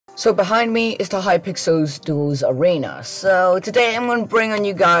So behind me is the Hypixel's Duels Arena. So today I'm going to bring on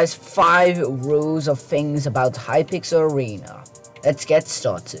you guys 5 rules of things about Hypixel Arena. Let's get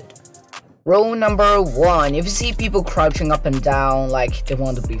started. Rule number 1. If you see people crouching up and down like they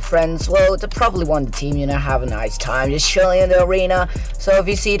want to be friends, well, they probably want the team, have a nice time just chilling in the arena. So if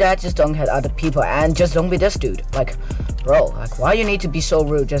you see that, just don't hit other people and just don't be this dude. Like, bro, like why you need to be so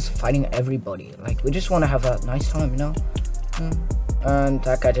rude just fighting everybody? Like, we just want to have a nice time, And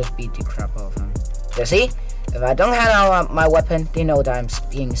that guy just beat the crap out of him. You see? If I don't hand out my weapon, they know that I'm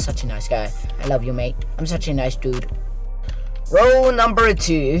being such a nice guy. I love you, mate. I'm such a nice dude. Rule number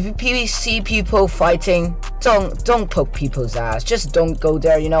 2. If you see people fighting, don't poke people's ass. Just don't go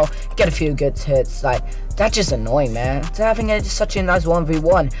there, get a few good hits. Like, that's just annoying, man. To having such a nice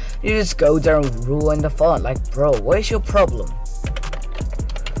 1v1, you just go there and ruin the fun. Like, bro, what is your problem?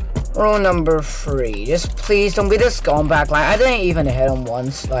 Rule number 3. Just please don't be this scumbag. Like, I didn't even hit him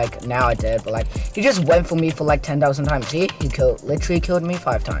once. Like, now I did, but like, he just went for me for like 10,000 times. See, he literally killed me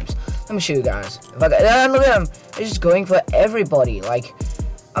 5 times. Let me show you guys. Look at him. He's just going for everybody. Like,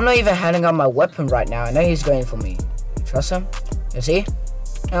 I'm not even handing out my weapon right now, and then he's going for me. You trust him? You see?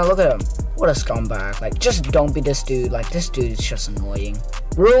 Now look at him. What a scumbag. Like, just don't be this dude. Like, this dude is just annoying.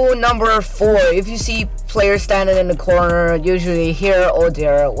 Rule number 4. If you see players standing in the corner, usually here or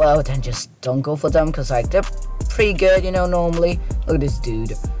there, well, then just don't go for them, because like, they're pretty good, normally. Look at this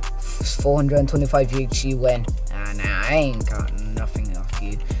dude. 425 UHC win. Nah, I ain't got nothing off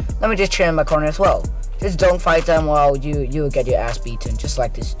you. Let me just chill in my corner as well. Just don't fight them, well, you'll get your ass beaten, just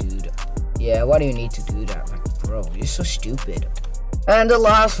like this dude. Yeah, why do you need to do that? Like, bro, you're so stupid. And the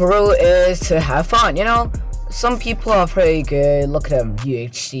last rule is to have fun, Some people are pretty good. Look at them,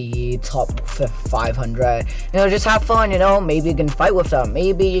 UHC, top 500. Just have fun, Maybe you can fight with them.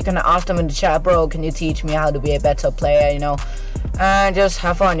 Maybe you can ask them in the chat, bro, can you teach me how to be a better player, And just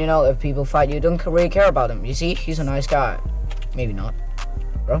have fun, If people fight you, don't really care about them. You see, he's a nice guy. Maybe not.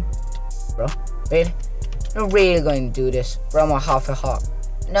 Bro, really? You're really going to do this? Bro, I'm a half a heart.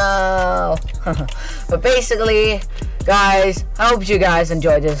 No. But basically, guys, I hope you guys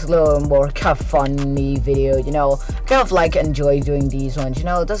enjoyed this little more funny video, kind of like enjoy doing these ones,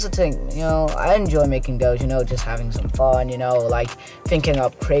 that's the thing, I enjoy making those, just having some fun, like thinking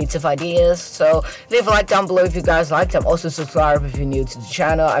up creative ideas. So leave a like down below if you guys like them. Also subscribe if you're new to the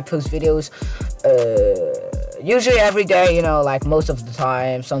channel. I post videos usually every day, like most of the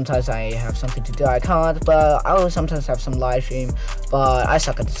time. Sometimes I have something to do, I can't, but I will sometimes have some live stream, but I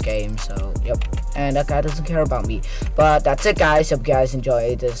suck at this game, so yep. And that guy doesn't care about me. But that's it, guys. Hope you guys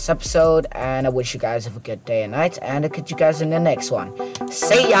enjoyed this episode, and I wish you guys have a good day and night, and I'll catch you guys in the next one.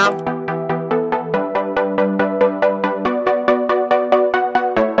 See ya.